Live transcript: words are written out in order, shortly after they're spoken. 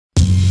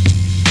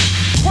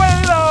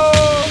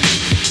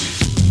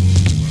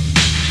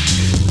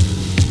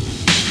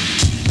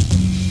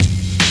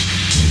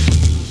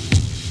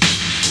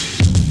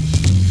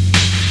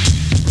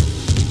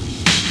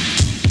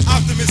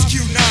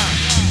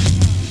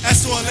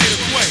on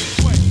later Quay.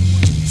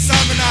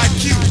 Simon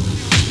IQ,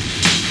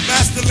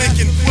 Master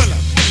Lincoln Quilla,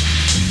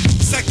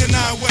 Sector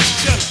 9 West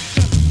Chiller.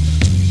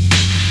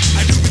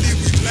 I do believe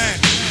we've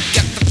landed.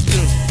 Got the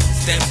guns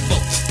that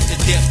vote to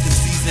death,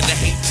 disease, and the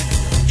hate.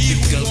 He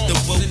who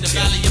walks in the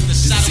valley of the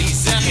shadow of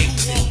death,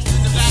 who walks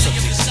in the valley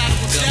of the shadow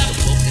of death,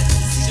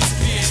 shall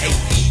fear no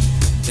evil.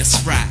 That's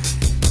right.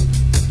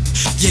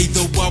 Yea,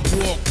 though I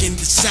walk in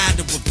the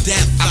shadow of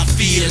death, I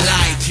feel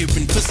like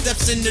hearing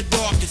footsteps in the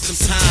dark, and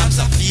sometimes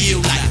I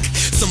feel like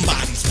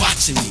somebody's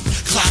watching me,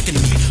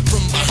 clocking me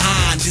from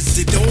behind. Is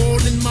it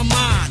all in my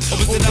mind,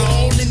 or is it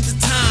all in the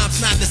times?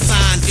 Not the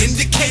signs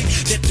indicate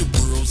that the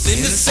world's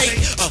in a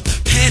state of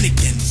panic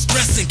and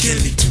stress, and can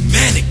lead to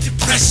manic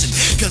depression.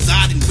 Cause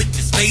I didn't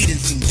witness fate and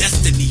seen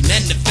destiny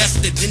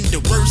manifested in the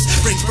worst.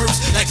 Brings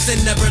verse like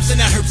sinners, and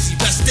that hurts he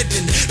rested,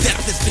 and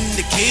death is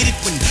vindicated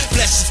when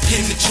flesh is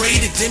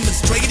penetrated,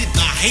 demonstrated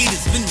by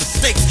haters, been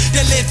mistakes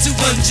that led to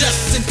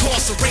unjust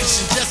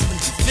incarceration. Just when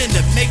you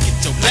finna make it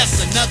to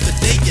rest, another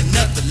day,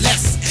 another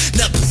lesson,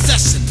 another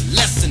session, a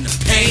lesson of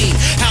pain.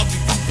 How do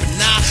you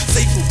deny?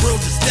 Say the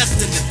world is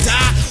destined to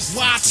die.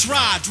 Why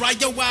try? Dry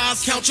your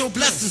eyes, count your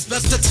blessings.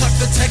 Best to tuck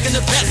the taking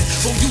the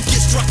best, or you get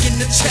struck in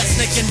the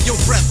chest, making your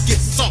breath get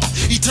soft.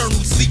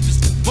 Eternal sleep is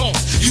the boss.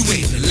 You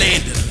ain't the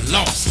land of the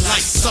lost,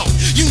 like salt.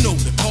 You know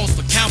the cause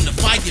for counter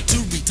fire to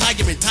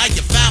retire and tie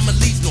your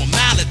family's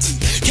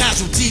normality.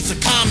 Casualties of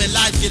common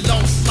life get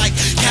lost like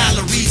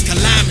calories.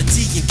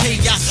 Calamity and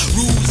chaos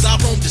rules. I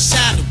roam the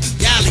shadowy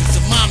alleys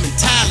of my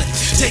mentality,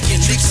 taking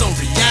leaps on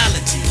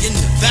reality in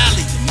the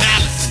valley of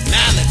malice and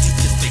malady.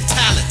 Is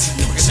fatality,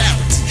 no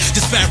charity.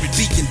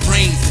 Disparity in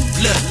brains and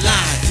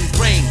bloodlines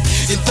ingrained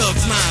in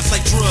thugs' minds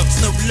like drugs,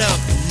 no love.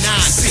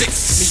 9, 6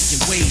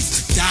 making ways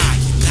to die.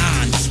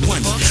 9 is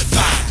 1,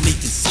 5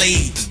 making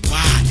slaves.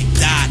 Why they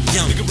died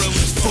young?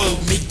 4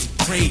 making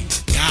pray.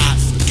 God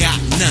forgot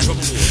none.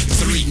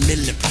 3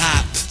 million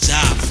pop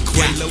jobs.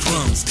 Qualo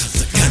crumbs, cause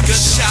a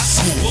gunshot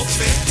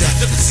warfare.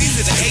 Death of the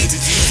disease of the hate.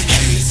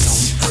 And it's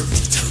on earth,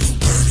 eternal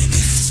burning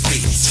is his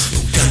fate.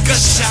 Eternal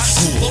gunshot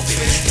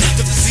warfare. Death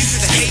of the disease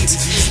of the hate.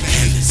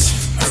 And it's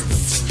on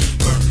earth,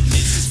 burning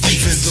is his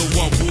fate. Even though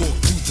I walk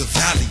through the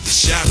valley of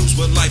shadows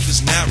where life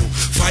is narrow,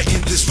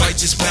 fighting this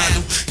righteous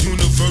battle,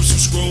 universal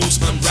scrolls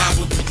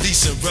unraveled,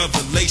 releasing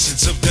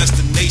revelations of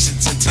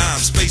destinations and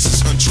time,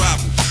 spaces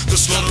untraveled. The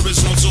slaughter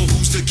is on, so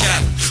who's the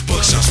cattle?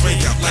 Buckshots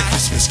break out like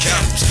Christmas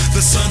carols.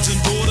 The sons and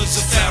daughters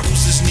of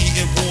pharaohs is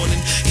needing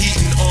warning,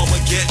 heating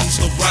Armageddon's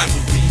a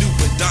rivalry. New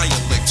in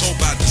dialect told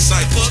by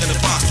disciples and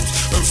apostles.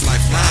 Earth's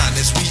lifeline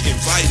as we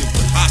invited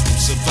with hostile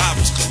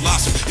survivors,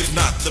 colossal, if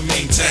not the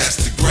main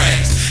task to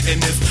grasp.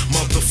 And if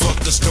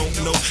motherfuckers don't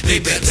know, they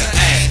better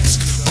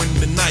ask. When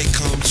the night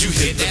comes, you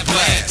hit the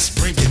blast,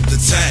 bringing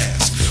the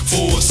task.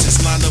 Forces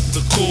line up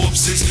the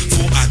corpses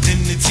for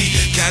identity.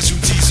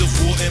 Casualties of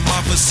war in my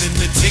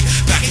vicinity.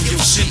 Backing your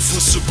shit for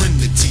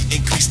serenity.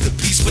 Increase the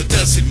peace, what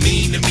does it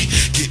mean to me?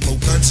 Get more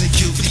guns and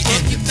kill the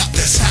enemy.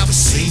 That's how it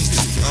seems to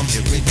me. I'm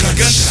hearing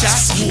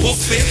gunshots,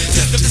 warfare,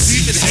 death of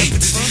disease and hate.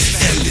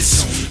 Hell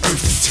is on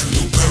earth,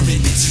 eternal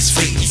burning is his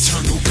fate.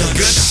 Eternal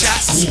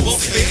gunshots,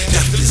 warfare,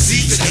 death of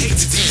disease and hate.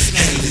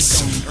 Hell is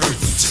on earth,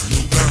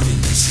 eternal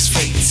burning is his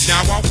fate.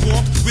 Now I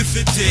walk with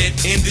the dead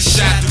in the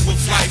shadow of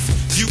life,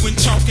 viewing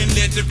chalk and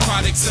leather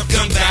products of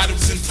gun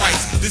battles and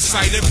fights. The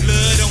sight of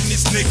blood on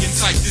this niggas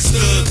like this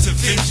thug to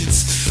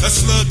vengeance. A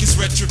slug is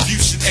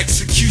retribution,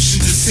 execution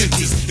to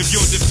sentence. If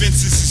your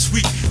defenses is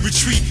weak,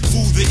 retreat,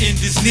 fool, the end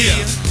is near.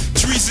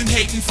 Treason,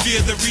 hate, and fear,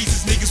 the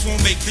reasons niggas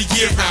won't make the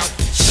year out.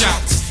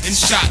 Shouts and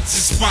shots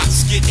and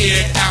spots get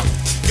aired out.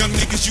 Young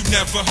niggas you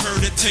never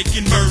heard of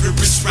taking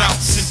murderous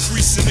routes,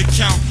 increasing the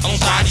count on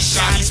body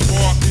shotties,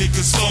 bark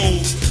niggas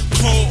sold.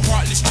 Cold,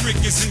 heartless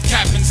triggers and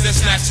captains that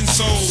snatching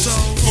souls.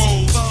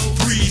 Foes,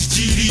 breeze,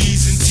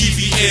 GDs, and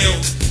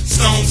TVLs.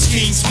 Stones,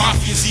 kings,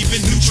 mafias,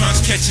 even neutrons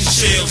catching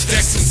shells.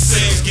 Decks and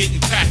cells getting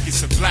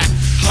packets of black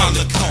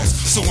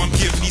holocaust. So I'm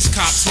giving these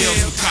cops hell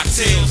with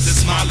cocktails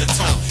that's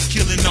Molotov.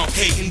 Killing off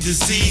hate and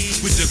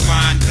disease with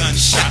divine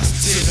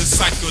gunshots. Till the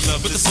cycle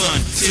of the sun,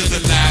 till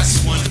the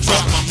last one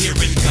drop. I'm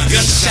hearing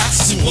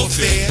gunshots,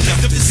 warfare,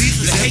 death of disease,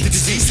 the hate,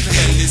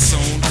 hell is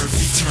on earth,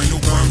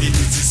 eternal burning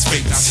is his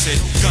fate. I said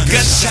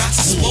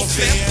gunshots,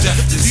 warfare, death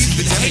of disease,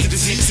 the hate,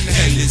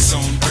 hell is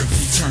on earth,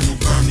 eternal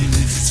burning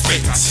is his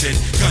fate. I said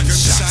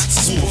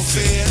gunshots,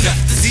 warfare, death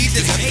of disease,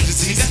 the hate,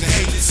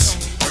 hell is on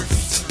earth,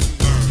 eternal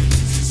burning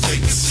is his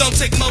fate. Don't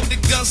take more than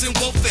guns and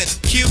warfare to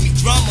kill me.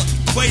 Drama,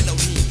 Qualo,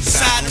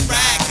 side and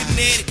ride,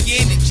 kinetic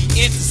energy,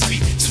 entity,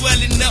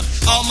 swelling up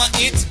all my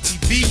entity.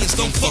 Beings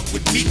don't fuck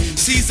with me.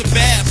 Seas are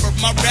bad, but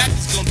my rap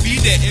is gonna be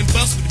there and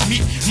bust with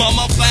me.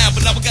 Mama flying,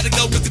 but now I gotta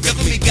go with the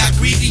government. Got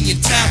greedy in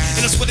town,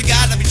 and I swear to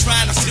God I be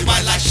trying to see the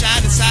white light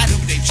shine inside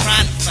who they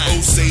trying to find.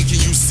 Oh, say,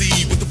 can you see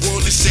what the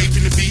world is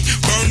shaping to be?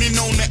 Burning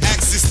on the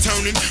axis,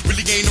 turning.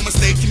 Really ain't no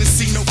mistaking to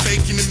see, no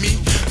faking to me.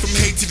 From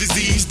hate to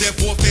disease, death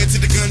warfare to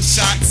the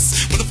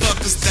gunshots.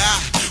 Motherfuckers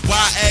die.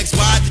 Why ask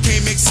why you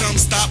can't make some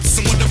stop?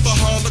 Some wonderful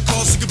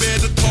holocaust. You can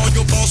better call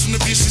your boss from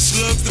the vicious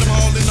slugs that I'm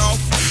hauling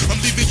off. I'm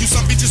leaving you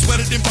some bitches wet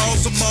harder than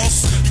balls of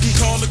moss. You can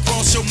call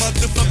across your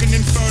motherfucking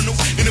inferno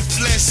in the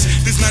flesh.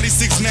 This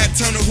 96 Nat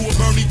Turner who will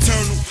burn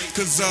eternal.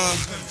 Cause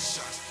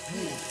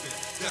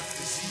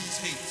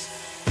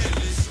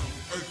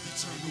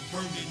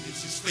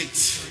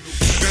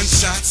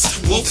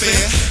gunshots,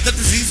 warfare, the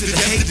disease and the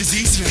hate, the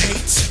disease and the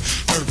hate,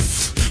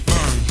 earth,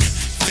 burn,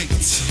 fate.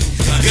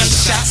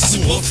 Gunshots,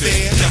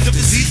 warfare, the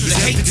disease and the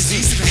hate, the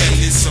disease and the hate.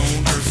 Hell is on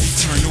earth,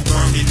 eternal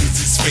burning is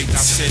its fate. I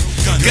said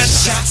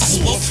gunshots,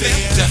 warfare,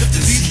 the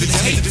disease and the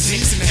hate, the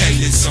disease and the hate.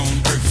 Hell is on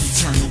earth,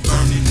 eternal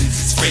burning is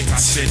its fate. I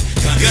said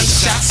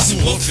gunshots,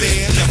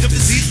 warfare, the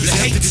disease and the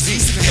hate, the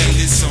disease and the hate.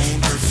 Hell is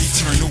on earth,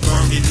 eternal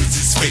burning is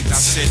its fate. I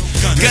said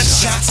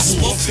gunshots,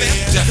 warfare,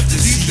 the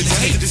disease and the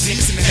hate, the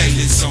disease and the hate.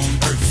 Hell is on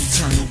earth,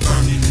 eternal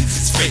burning is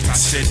its fate. I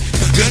said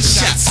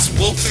gunshots,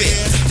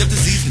 warfare, the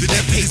disease and the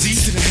hate, the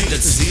disease and the hate, the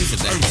disease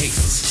and the hate.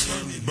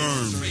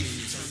 Burn,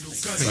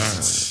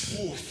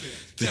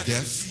 the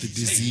death, the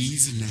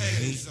disease and the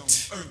hate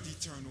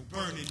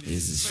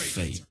is its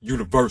fate.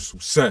 Universal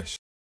Sesh.